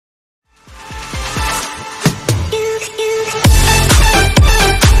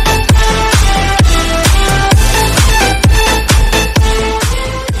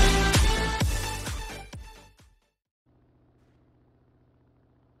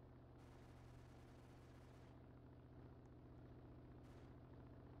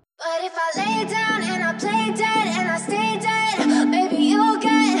But if I lay down and I play dead and I stay dead, maybe you'll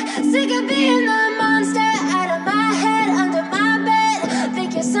get sick of being the monster out of my head, under my bed.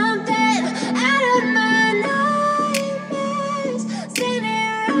 Think you're something out of my nightmares,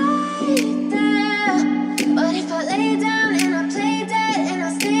 standing right there. But if I lay down and I play dead and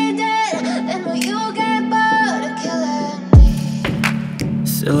I stay dead, then will you get bored of killing me?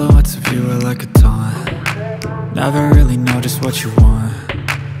 Silhouettes of you are like a taunt. Never really know just what you want.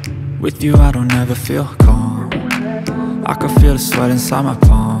 With you I don't ever feel calm. I can feel the sweat inside my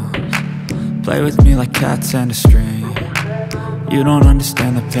palms. Play with me like cats and a string. You don't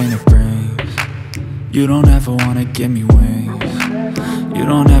understand the pain it brings. You don't ever wanna give me wings. You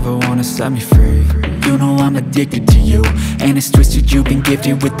don't ever wanna set me free. You know I'm addicted to you, and it's twisted, you've been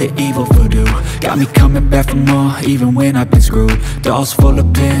gifted with the evil voodoo. Got me coming back for more, even when I've been screwed. Dolls full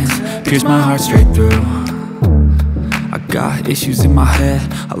of pins, pierce my heart straight through. I got issues in my head,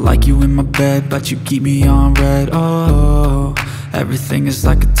 I like you in my bed, but you keep me on red. Oh, everything is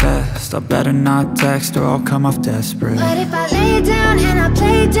like a test, I better not text or I'll come off desperate. But if I lay down and I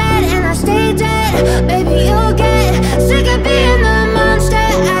play dead and I stay dead, maybe you'll get sick of being the monster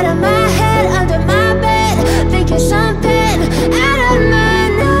out of my head, under my bed. Think you're something out of my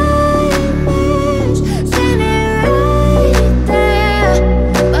nightmares, standing right there.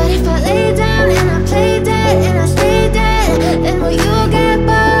 But if I lay down and I play dead and I stay dead, then will you get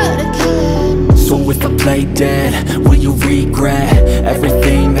bored of killing me? So if I play dead, will you regret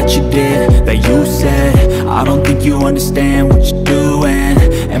everything that you did, that you said? I don't think you understand what you're doing,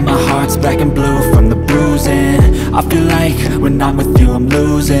 and my heart's black and blue from the bruising. I feel like when I'm with you I'm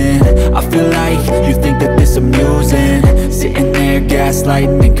losing. I feel like you think that this amusing, sitting there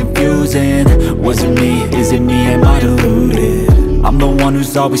gaslighting and confusing. Was it me? Is it me? Am I deluded? I'm the one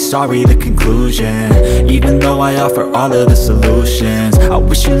who's always sorry, the conclusion, even though I offer all of the solutions. I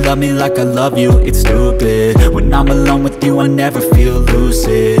wish you loved me like I love you, it's stupid. When I'm alone with you I never feel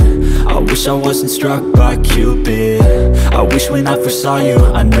lucid. I wish I wasn't struck by Cupid. I wish when I first saw you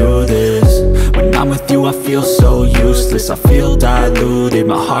I knew this. When I'm with you I feel so useless, I feel diluted,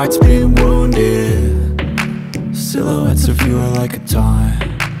 my heart's been wounded. Silhouettes of you are like a taunt.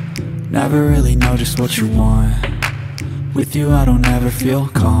 Never really know just what you want. With you I don't ever feel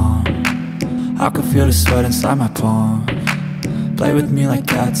calm. I can feel the sweat inside my palms. Play with me like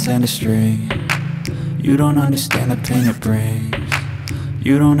cats and a string. You don't understand the pain it brings.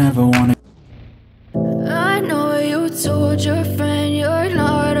 You don't ever wanna. I know you told your friend you're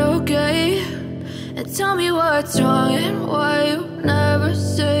not okay, and tell me what's wrong and why you never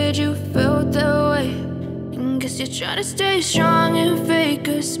said you felt that way. And guess you're trying to stay strong and fake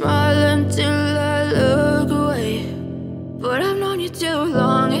a smile until I look away. But I've known you too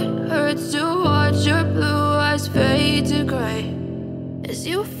long, it hurts to watch your blue eyes fade to gray as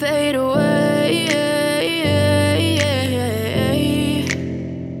you fade away,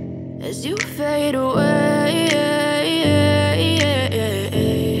 as you fade away.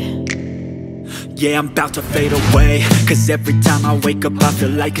 Yeah, I'm about to fade away, cause every time I wake up I feel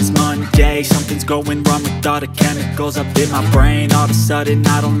like it's Monday. Something's going wrong with all the chemicals up in my brain. All of a sudden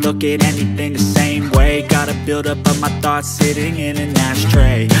I don't look at anything the same way. Got a build up of my thoughts sitting in an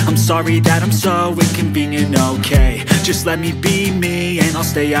ashtray. I'm sorry that I'm so inconvenient, okay. Just let me be me and I'll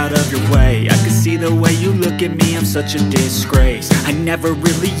stay out of your way. I can see the way you look at me, I'm such a disgrace. I never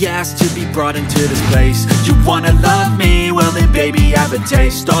really asked to be brought into this place. You wanna love me? Well then baby I have a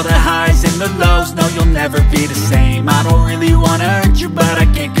taste. All the highs and the lows, no you'll never be the same. I don't really wanna hurt you but I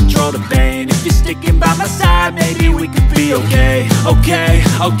can't control the pain. If you're sticking by my side maybe we could be okay.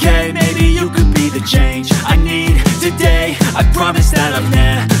 Okay, maybe you could be the change I need today. I promise that I've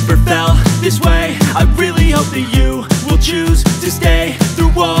never felt this way. I really hope that you will choose to stay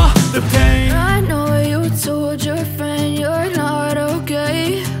through all the pain. I know you told your friend you're not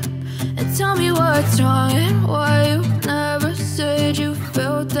okay, and tell me what's wrong and why you never said you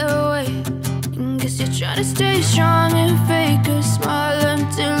felt that way. And guess you're trying to stay strong and fake a smile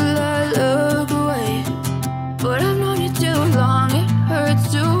until I look away. But I've known you too long, it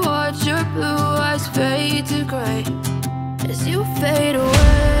hurts to watch your blue eyes fade to gray as you fade away.